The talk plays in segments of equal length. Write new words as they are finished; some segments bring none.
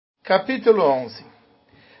Capítulo 11.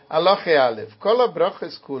 Aloche Aleph. Kol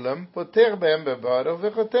ha-broches kulam, poter be'em bebaruch,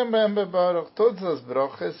 vechotem be'em bebaruch. Todas as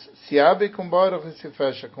broches se abre com baruch e se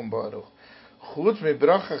fecha com baruch. Chutz mi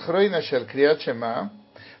brocha chroina shel Kriyat Shema,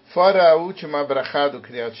 fora a última brachá do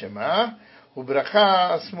Kriyat Shema, o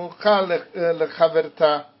brachá asmucha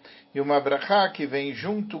lechaverta, e uma brachá que vem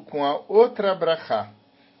junto com a outra brachá.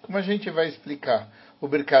 Como a gente vai explicar? O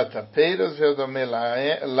Birkat HaPeiros, Ve'odome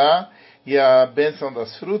lá, e a bênção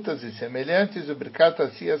das frutas e semelhantes, o Birkat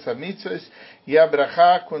HaSiyas HaMitzvos, e a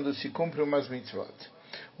brachá quando se cumpre umas mitzvot.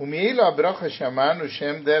 O Meilo HaBrocha Shamanu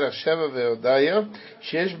Shem Derech Sheva Ve'odaya,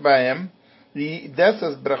 Shesh Baem, e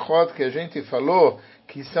dessas brachot que a gente falou,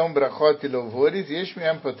 que são brachot e louvores, Yesh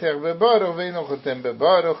Me'am Poter Bebaruch, Ve'ino Chotem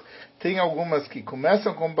Bebaruch, tem algumas que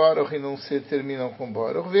começam com Baruch e não se terminam com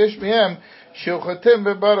Baruch, Yesh Me'am Sheu Chotem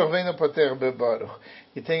Bebaruch, Ve'ino Poter Bebaruch,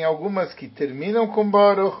 e tem algumas que terminam com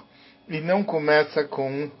Baruch e não começa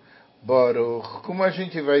com Baruch. Como a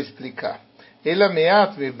gente vai explicar? Ela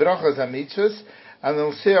meat mi brachas ha-mitzvos, a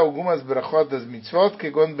não ser algumas brachot das mitzvot, que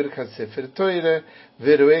gon birkat Sefer Torah,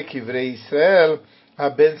 veroe kivrei Israel, a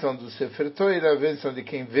bênção do Sefer Torah, a bênção de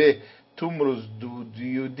quem vê túmulos de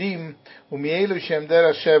Yudim, o mielo shem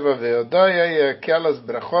dera sheva ve'odaya, e aquelas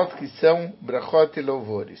brachot que são brachot e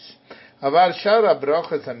louvores. Avar shara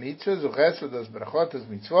brachas ha-mitzvos, o resto das brachot, as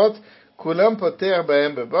mitzvot, kulam poter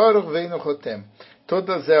baem bebaruch ve'ino chotem.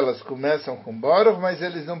 Todas elas começam com Baruch, mas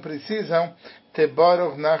eles não precisam ter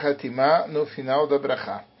Baruch na Hatimah no final da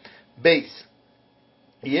Brachá. Beis.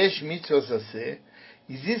 Yesh mitzvot aseh.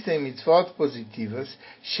 Existem mitzvot positivas.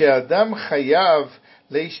 She'adam chayav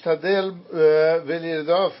leishtadel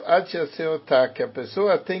velirdof ad she'aseotah. Que a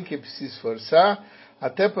pessoa tem que se esforçar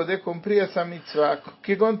até poder cumprir essa mitzvah.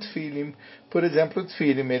 Kigon tfilim. Por exemplo,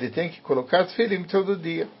 tfilim. Ele tem que colocar tfilim todo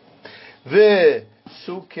dia. Ve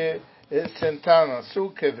suke. Sentar na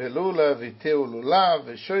suca, velula, viteu lula,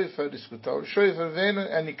 veshoifar, escutar o shoifar, vendo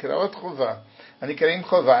anikraot chová, anikraim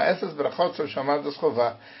chová. Essas brachot são chamadas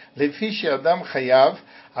chová. Lefiche Adam chayav,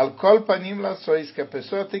 al kol panim lasois, que a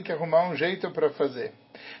pessoa tem que arrumar um jeito para fazer.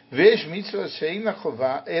 Vesh mitzvot sheina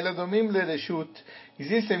chová, eladomim lereshut.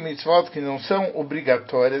 Existem mitzvot que não são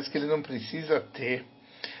obrigatórias, que ele não precisa ter,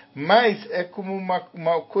 mas é como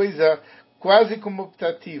uma coisa quase como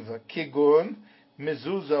optativa. Kegon,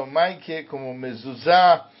 mezuzah, o maike, como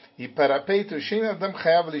mezuzah, e parapeito, shein adam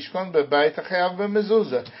chayav lishkon bebait chayav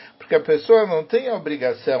bemezuzah, porque a pessoa não tem a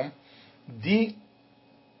obrigação de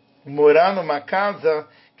morar numa casa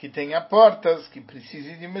que tenha portas, que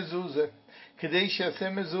precise de mezuzah, que deixe a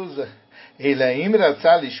ser mezuzah. Ela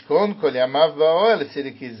imratzah lishkon kol yamav ba'ol, se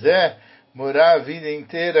ele quiser morar a vida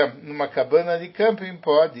inteira numa cabana de camping,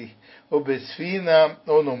 pode, ou besfina,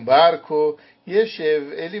 ou num barco,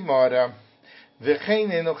 yeshev, ele mora.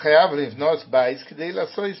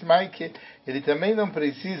 Ele também não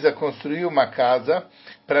precisa construir uma casa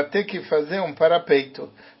para ter que fazer um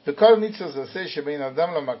parapeito.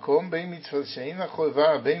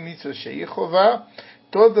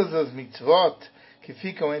 Todas as mitzvot que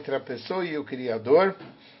ficam entre a pessoa e o Criador,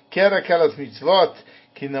 quer aquelas mitzvot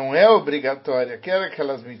que não é obrigatória, quer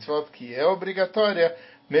aquelas mitzvot que é obrigatória,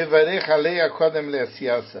 mevarech alei akodem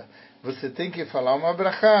le'asiyasa. Você tem que falar uma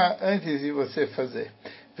brachá antes de você fazer.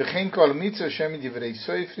 V'chein kol mitzvah shem divrei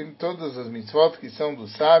soifrim, todas as mitzvot que são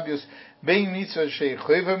dos sábios, bem mitzvah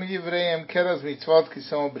sheichoiva midivreim, quer as mitzvot que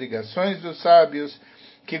são obrigações dos sábios,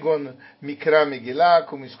 kigon mikra megillah,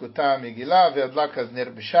 como escutar a megillah, ve'adlakas ner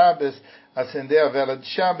b'shabes, acender a vela de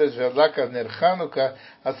Shabbos, ve'adlakas ner Chanukah,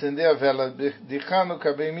 acender a vela de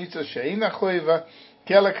Chanukah, bem mitzvah sheina choiva,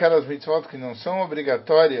 aquelas mitzvot que não são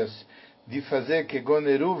obrigatórias de fazer que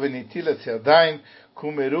goneruv nitilas yadayim,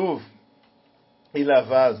 com eruv e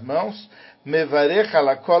lavar as mãos, mevarech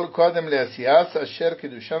alakol kodem leasiyas, asher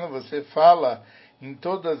kedushanu, você fala em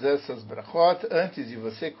todas essas brachot, antes de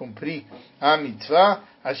você cumprir a mitzvah,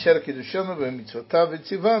 asher kedushanu b'mitzvotav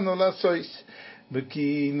etzivanu lasois,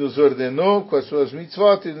 que nos ordenou com as suas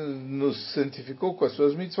mitzvot, nos santificou com as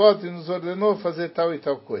suas mitzvot, e nos ordenou fazer tal e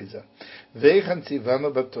tal coisa. Veichan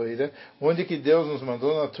tzivanu batoira, onde que Deus nos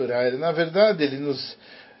mandou na Torá. Na verdade,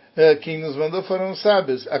 quem nos mandou foram os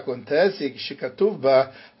sábios. Acontece que Shikatuv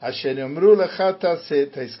ba asher yomru lecha taseh,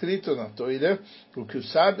 está escrito na Torá, o que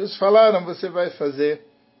os sábios falaram, você vai fazer.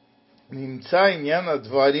 Nimtza inyan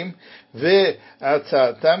advarim Vê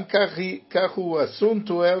atzatam kahu, o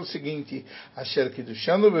assunto é o seguinte: Asher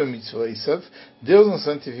kidushanu b'mitzvoisav, Deus nos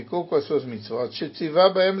santificou com as suas mitzvot, shetzivah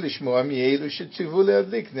baem lishmoa mieilu shetzivu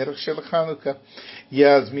leadlik nerach shel Chanukah. E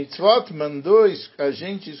as mitzvot mandou a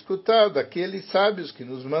gente escutar daqueles sábios que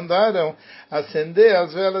nos mandaram acender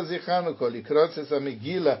as velas de Chanukah, likrotz a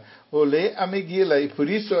Megillah, ou ler a Megillah, e por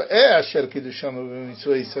isso é Asher kidushanu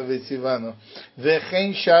b'mitzvoisav etzivanu.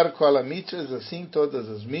 Vechen shar kol ha-mitzvos, assim todas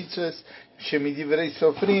as mitzvos, shemidivrei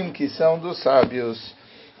sofrim, que são dos sábios,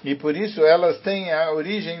 e por isso elas têm a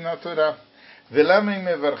origem na Torá.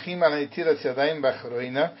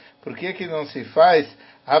 Por que não se faz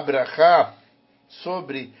a brachá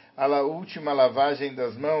sobre a última lavagem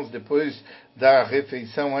das mãos depois da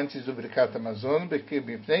refeição antes do Birkat Hamazon?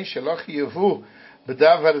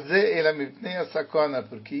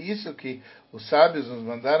 Porque isso que os sábios nos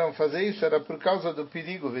mandaram fazer isso era por causa do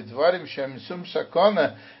perigo.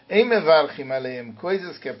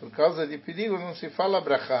 Coisas que é por causa de perigo não se fala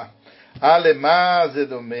brachá.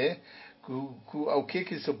 Ao que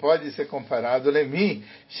isso pode ser comparado? Lemi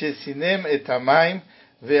shesinem etamaim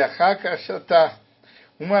ve'achaka shatah.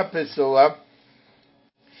 Uma pessoa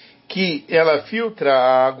que ela filtra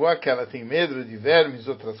a água, que ela tem medo de vermes,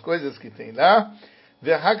 outras coisas que tem lá,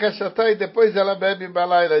 ve'achaka shatah, e depois ela bebe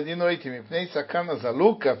balaila de noite. Mipnei sakana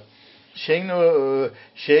zaluka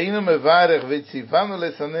sheinu mevarech ve'tzivanu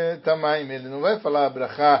lesanen etamaim. Ele não vai falar a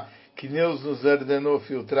brachá que Deus nos ordenou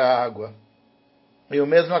filtrar a água. E o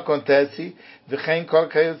mesmo acontece,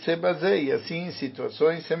 e assim em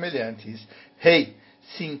situações semelhantes.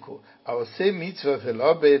 5.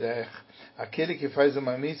 Aquele que faz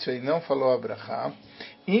uma mitzvah e não falou a brachá,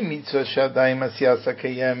 e mitzvah shadaim asiyasa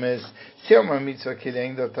keyemes, se é uma mitzvah que ele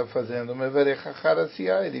ainda está fazendo,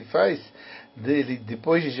 ele faz,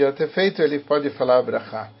 depois de já ter feito, ele pode falar a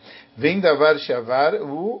brachá. Vem davar shavar,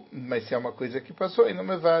 mas se é uma coisa que passou, e não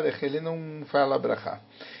mevarech, ele não fala a brachá.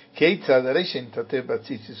 Ele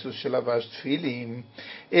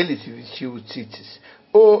se vestiu o tzitzis,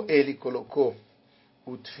 ou ele colocou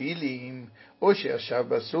o tfilim, ou she'ashav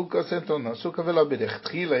b'sukkah, ou sentou na sukkah velo berech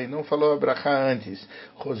tchila, e não falou a brachá antes.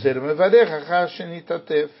 Choser mevarech achar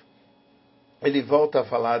shenitatef. Ele volta a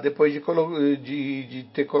falar depois de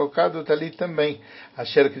ter colocado o talit também.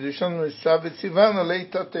 Asher kidushon sabe sivano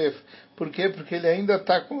leitatef. Por quê? Porque ele ainda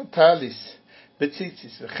está com o talis.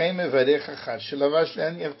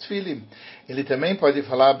 Ele também pode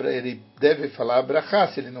falar, ele deve falar brachá,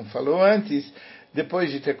 se ele não falou antes, depois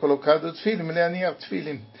de ter colocado o tfilim,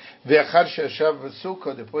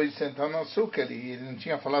 depois de sentar no sukkah, ele não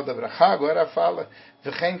tinha falado a brachá, agora fala, e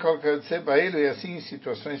assim em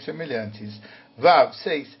situações semelhantes.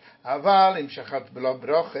 6.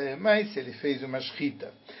 Mas se ele fez uma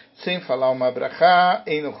shchita sem falar uma brachá,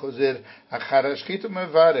 ele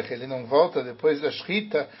não volta depois da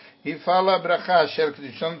shchita e fala a brachá,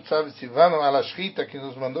 que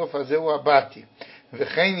nos mandou fazer o abate.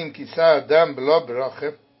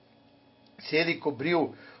 Se ele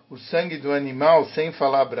cobriu o sangue do animal sem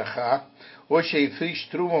falar brachá, ou sheifrish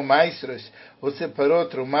trumo maestros, ou separou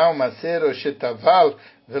trumá, macer, ou shetaval,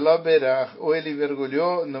 veloberach, ou ele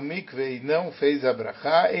mergulhou no mikve e não fez a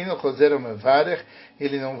brachá, e no choser mevarech,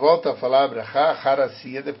 ele não volta a falar a brachá,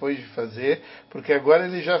 haracia, depois de fazer, porque agora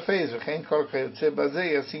ele já fez,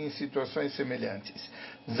 e assim em situações semelhantes.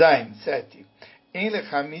 Zain, 7.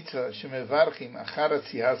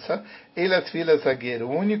 O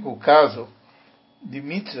único caso de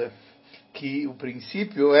mitzvah que o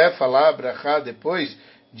princípio é falar a brachá depois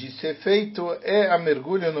de ser feito é a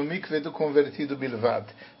mergulho no mikve do convertido bilvad.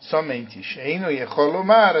 Somente.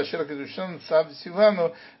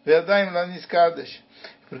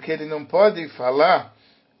 Porque ele não pode falar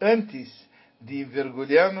antes de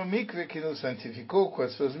mergulhar no mikve que nos santificou com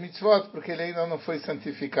as suas mitzvot, porque ele ainda não foi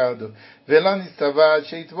santificado. Ele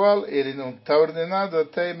não está ordenado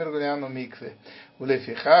até mergulhar no mikve.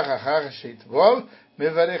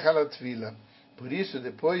 Por isso,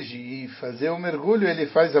 depois de fazer o mergulho, ele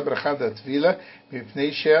faz a brachá da tvila,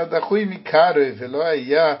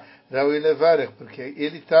 porque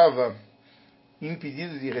ele estava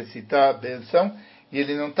impedido de recitar a bênção, e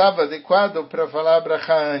ele não estava adequado para falar a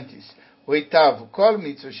brachá antes. 8. Kol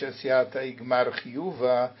mitzvah shasiata igmar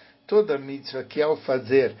chiyuva, toda mitzvah que ao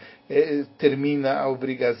fazer termina a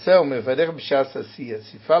obrigação, mevarech b'shas asiya,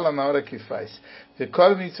 se fala na hora que faz.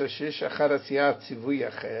 Vekol mitzvah shesh achar asiyat tzivui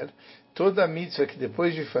acher, toda mitzvah que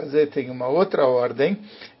depois de fazer tem uma outra ordem,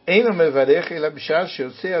 eino mevarech ela b'shas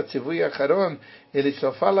sheoseh atzivui acharon, ele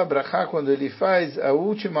só fala brachá quando ele faz a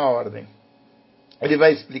última ordem. Ele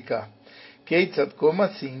vai explicar. Keitzad, como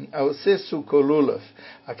assim? Aose sukolulav,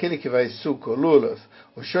 aquele que vai sukolulav,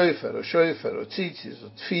 o shofar, o tzitzis, o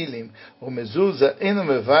tfilim, o mezuzah, eno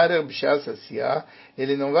mevarer b'shas asiyah,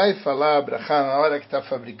 ele não vai falar a brachá na hora que está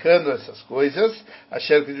fabricando essas coisas,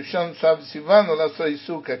 asher kedusham sabe sivano la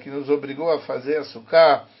soisuka, que nos obrigou a fazer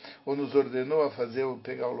açúcar, ou nos ordenou a fazer,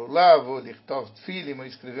 pegar o lulav, ou lichtov tfilim, ou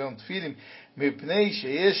escrever um tfilim, mipnei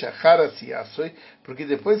sheyesh achar asiyasoi, porque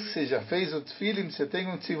depois que você já fez o tfilim, você tem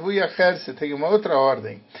um tzivui acher, você tem uma outra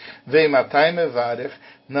ordem. Vem matai mevarer,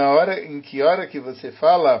 na hora, em que hora que você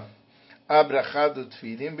fala a brachá do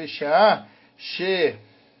tfilim, b'sha'ah she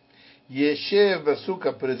yeshev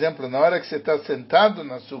açúcar, por exemplo, na hora que você está sentado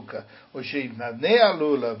na açúcar, ou sheitnadnei a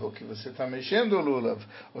lulav, ou que você está mexendo o lulav,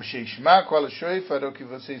 ou sheishma kol shofar, ou que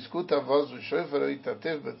você escuta a voz do shofar, ou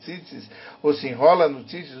itatev batzitzis, ou se enrola no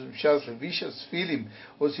tzitzis, b'shas levishas filim,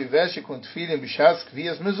 ou se veste com tfilim, b'shas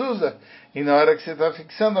kvias mezuzah, e na hora que você está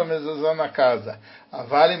fixando a mezuzah na casa,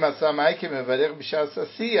 avali masamai que mevarech b'shas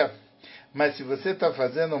asiyah, mas se você está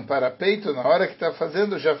fazendo um parapeito, na hora que está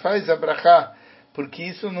fazendo, já faz a brachá, porque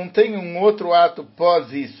isso não tem um outro ato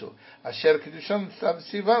pós isso. Asher kedusham sabe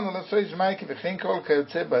sivano la sois maik vechem kol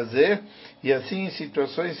kayotze bazer, e assim em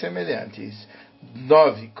situações semelhantes.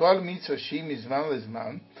 9. Kol mitzvah shim izman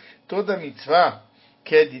lezman, toda mitzvah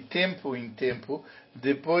que é de tempo em tempo,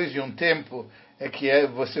 depois de um tempo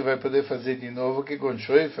você vai poder fazer de novo, que gon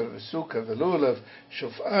shofar, vesuka, velulav,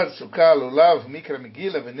 shofar, suka, lulav, mikra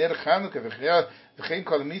megila, vener chanuka, vechem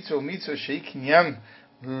kol mitzvah sheik nyan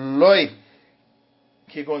loi,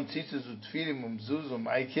 que tzitzis, o tfilim, o mezuzah, o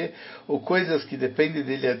maike, ou coisas que dependem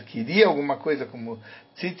dele adquirir alguma coisa como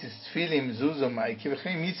tzitzis, tfilim, mezuzah, o maike,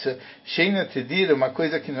 vem mitzvah, sheina tedir, uma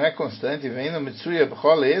coisa que não é constante, vem no mitzuya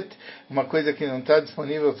b'cholet, uma coisa que não está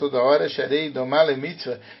disponível toda hora, sharei domale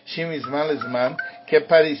mitzvah, shim izman lezman, que é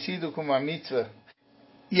parecido com uma mitzvah.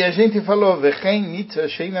 E a gente falou, vem mitzvah,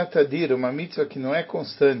 sheina tedir, uma mitzvah que não é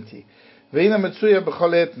constante. Vem na Metsuya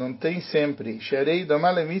Becholet, não tem sempre. Sharei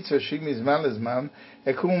domale mitzvah shim izman lezman,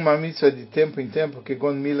 é como uma mitzvah de tempo em tempo, que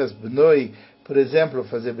gon milas bnoi, por exemplo,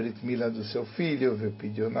 fazer brit mila do seu filho,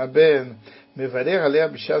 vepidion aben, mevarer alea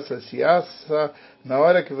b'shas asiyasa, na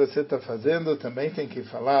hora que você está fazendo, também tem que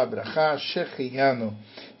falar brachá shechiyanu,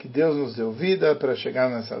 que Deus nos deu vida para chegar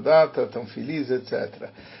nessa data tão feliz, etc.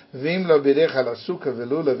 Vim lo birech al asuka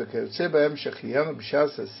velula vekayotze baem shechiyanu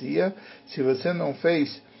b'shas asiyah, se você não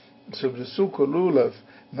fez sobre o suco lulav,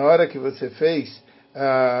 na hora que você fez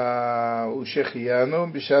o shechianu,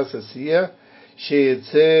 bishas asiyah,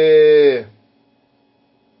 sheyetze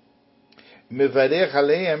mevarech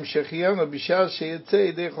aleim shechianu, bishas sheyetze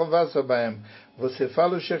idei chovas abaem. Você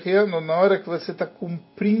fala o shechianu na hora que você está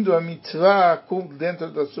cumprindo a mitzvah dentro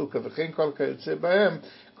do açúcar, v'chein kol kayotze baem,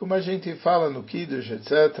 como a gente fala no Kiddush,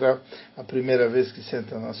 etc., a primeira vez que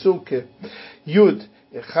senta no açúcar. Yud,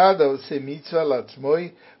 Echada ose mitzvah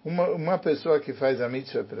latzmoi, uma pessoa que faz a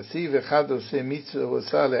mitzvah para si, Echada ose mitzvah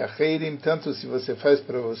osale acheirim, tanto se você faz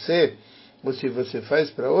para você, ou se você faz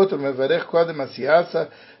para outro, mevarech kodem asiyasa,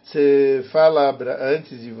 você fala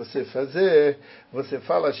antes de você fazer, você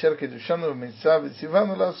fala asher kedushanu mitzvah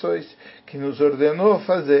sivanu lasois, que nos ordenou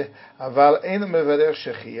fazer, aval eno mevarech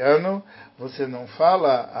shechianu, você não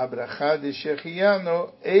fala a brachá de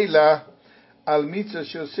shechianu, eila, al mitzvah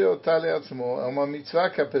sheoseh otah leatzmo, é uma mitzvah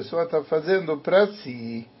que a pessoa está fazendo para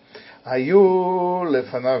si. Ayu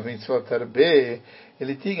lefanav mitzvot arbe,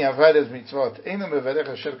 ele tinha várias mitzvot. Eino mevarech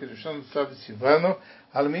asher kedushanu sabe sivano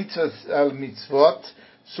al mitzvot,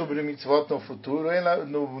 sobre mitzvot no futuro,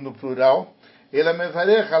 no plural. Ele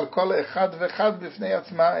mevarech al kol echad vechad bifnei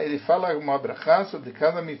atzma, ele fala uma brachá sobre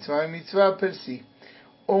cada mitzvah e mitzvah per si.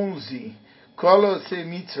 11. Kol oseh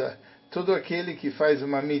mitzvah, todo aquele que faz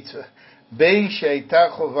uma mitzvah, bem sheitah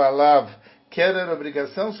chovalav, quer a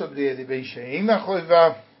obrigação sobre ele, bem sheina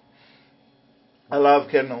chová, alav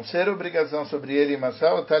quer não ser obrigação sobre ele,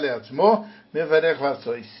 masao taleatzmo, mevarech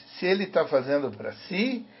lasois. Se ele está fazendo para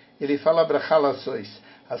si, ele fala brachá lasois.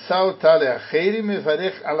 Asao taleacheri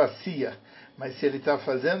mevarech alasia. Mas se ele está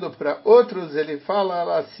fazendo para outros, ele fala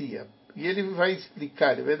alasia. E ele vai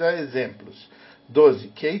explicar, ele vai dar exemplos. 12.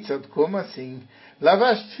 Keitzad, como assim?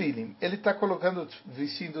 Lavash tfilim, ele está colocando,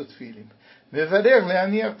 vestindo tfilim. Mevarech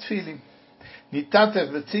leaniach tfilim.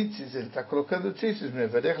 Nitatef betzitzis, ele está colocando tzitzis.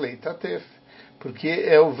 Mevarech leitatef. Porque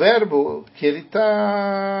é o verbo que ele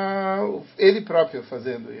está, ele próprio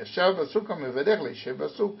fazendo. Yashav asuka mevarech leishev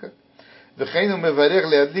asuka. V'cheinu mevarech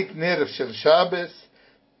leadlik ner shel Shabbos.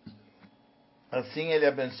 Assim ele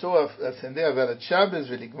abençoa acender a vela de Shabbos,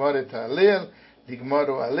 veligmor et halel, ligmor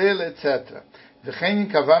o halel, etc. V'chein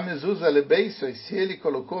kavá mezuzah lebeisoi, se ele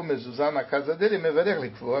colocou mezuzah na casa dele, mevarech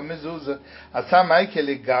likvou a mezuzah. Asa maike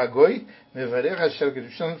legagoi, mevarech asher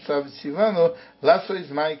gerishon tzav sivano, lasois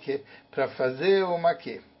maike, para fazer o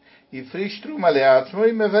maque. E frish truma leatzmo,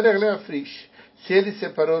 e mevarech leafrish. Se ele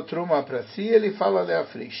separou truma para si, ele fala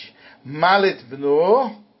leafrish. Malet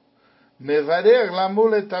bno, mevarer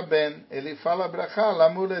lamulet aben, ele fala brachá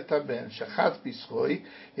lamulet aben, shachat pisroi,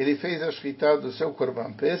 ele fez a shritá do seu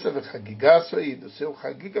korban pesa, vechagigasoi, do seu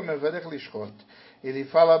chagiga mevarer lishchot, ele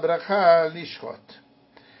fala brachá lishchot.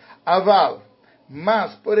 Aval,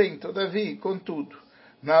 mas, porém, todavia, contudo,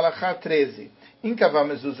 na alachá 13, em kavá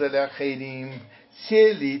mezuzah leacheirim, se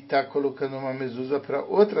ele está colocando uma mezuzah para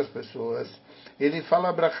outras pessoas, ele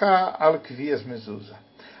fala brachá al kvias mezuzah.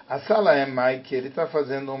 A sala é maike, ele está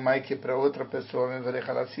fazendo um maike para outra pessoa,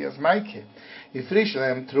 mevarechalacias maike. E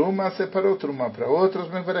frischlem truma, separou truma para outros,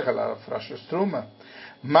 mevarechalacias truma.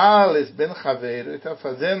 Males ben chaveiro, ele está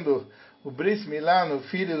fazendo o bris milá no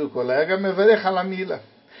filho do colega, mevarechalamila.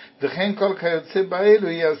 V'chen kol kayotze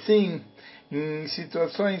baelu, e assim, em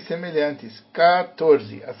situações semelhantes.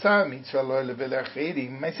 14. Asa mitzvah lo eleveleachirim,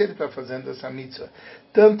 mas se ele está fazendo essa mitzvah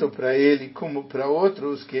tanto para ele como para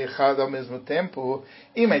outros, que é errado ao mesmo tempo,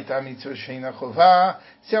 e maitá mitzvah sheina chová,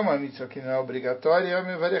 se é uma mitzvah que não é obrigatória,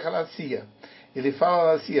 mevarech alacia. Ele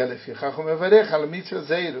fala alacia, lefichach mevarech al mitzvah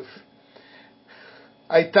zeiruf.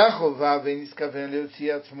 Aitá chová vem escaven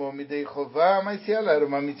leotzi atzmo midei chová, mas se ela era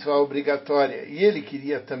uma mitzvah obrigatória, e ele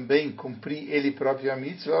queria também cumprir ele próprio a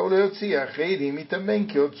mitzvah, o leotzi achirim, e também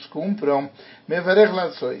que outros cumpram, mevarech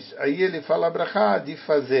lações. Aí ele fala brachá de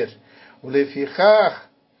fazer. O lefichach,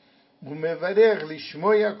 o mevarech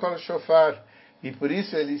lishmoya kol shofar, e por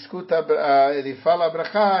isso ele escuta, ele fala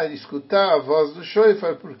brachá, ele escuta a voz do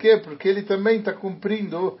shofar. Por quê? Porque ele também está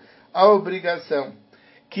cumprindo a obrigação.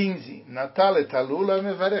 15. Natal et alula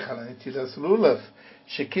mevarech ala netilas lulav,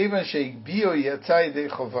 shekivan sheigbio yatzai de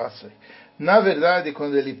chovasoi. Na verdade,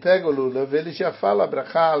 quando ele pega o lulav, ele já fala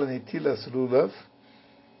brachá ala netilas lulav,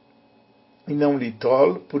 e não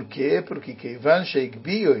litol. Por quê? Porque keivan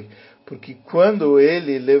sheigbio, porque quando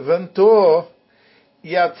ele levantou,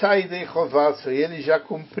 yatzai de chovasoi, ele já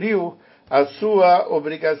cumpriu a sua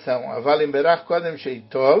obrigação. Avalim berach kodem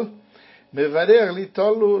sheitol, mevarer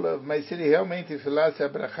litol lulav, mas se ele realmente falasse a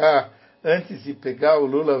brachá antes de pegar o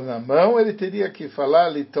lulav na mão, ele teria que falar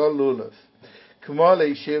litol lulav. Como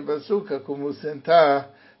leisher bazuka, como sentar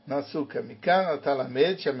na açúcar. Mikan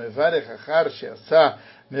atalamed, mevarech achar sheasa,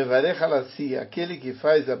 mevarech alacia, aquele que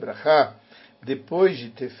faz a brachá depois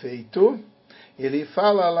de ter feito, ele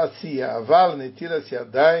fala alacia, aval netilas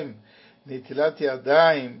yadaim, netilat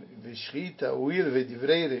yadaim, veshrita, uir,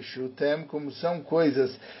 vedivrei, reshutem, como são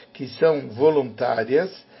coisas que são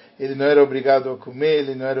voluntárias, ele não era obrigado a comer,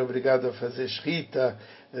 ele não era obrigado a fazer shrita,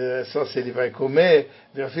 só se ele vai comer,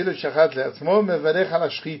 ve'afilu shachat le'atzmo, mevarech ala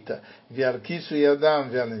shrita, ve'alkisu yadam,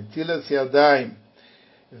 ve'alnetilas yadaim,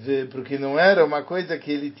 porque não era uma coisa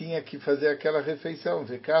que ele tinha que fazer aquela refeição,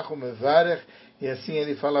 ve'kachu mevarech, e assim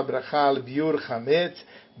ele fala brachá al biur chametz,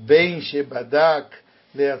 ben shebadak,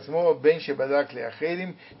 לעצמו בין שבדק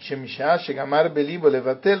לאחרים שמשעה שגמר בליבו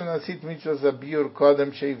לבטל נעשית מצוות הביור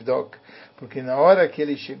קודם שיבדוק, porque na hora que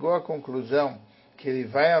ele chegou à conclusão que ele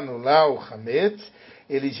vai anular o chametz,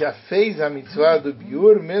 ele já fez a mitzvah do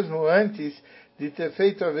biur mesmo antes de ter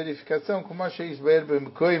feito a verificação, como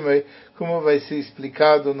vai ser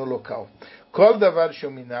explicado no local. Kol davar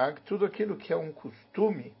shominag, tudo aquilo que é um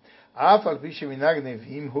costume,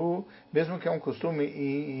 mesmo que é um costume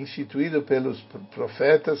instituído pelos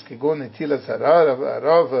profetas, que gonetilas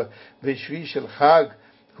arava veshvi shel chag,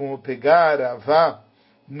 como pegar a avá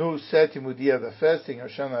no sétimo dia da festa, em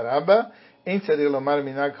Hoshana Rabbah, em tzarelomar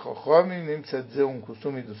minag chochomim, nem precisa dizer um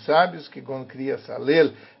costume dos sábios, que gon cria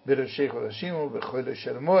salel beroshei chodashim, bechol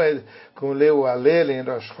shel moed, como leu alel em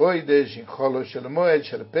Rosh Chodesh, em chol shel moed,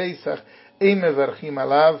 shel Pesach, em mevarchim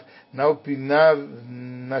alav,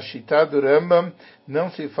 na shita do Rambam, não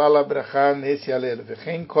se fala brachá nesse alel.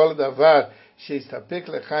 V'chein kol davar sheistapek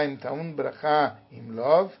lechaim taun brachá im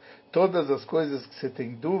lov, todas as coisas que você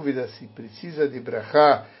tem dúvida se precisa de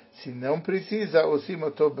brachá, se não precisa, ou se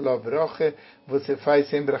motob lo broche, você faz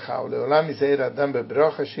sem brachá. O leolam izeir adam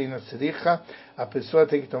bebrocha sheina tzricha, a pessoa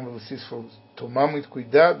tem que tomar muito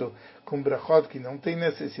cuidado com brachot que não tem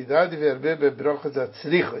necessidade, verbe bebrochas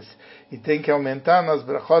atzrichas, e tem que aumentar nas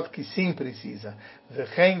brachot que sim precisa.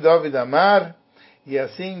 V'chein David amar, e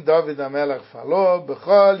assim David Amelach falou,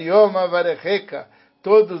 bechol yom avarecheka,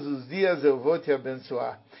 todos os dias eu vou te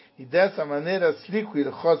abençoar. E dessa maneira, sliku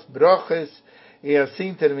ilchos broches, e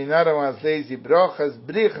assim terminaram as leis e brochas.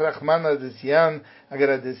 Brich Rachmana Desian,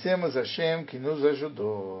 agradecemos a Hashem que nos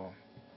ajudou.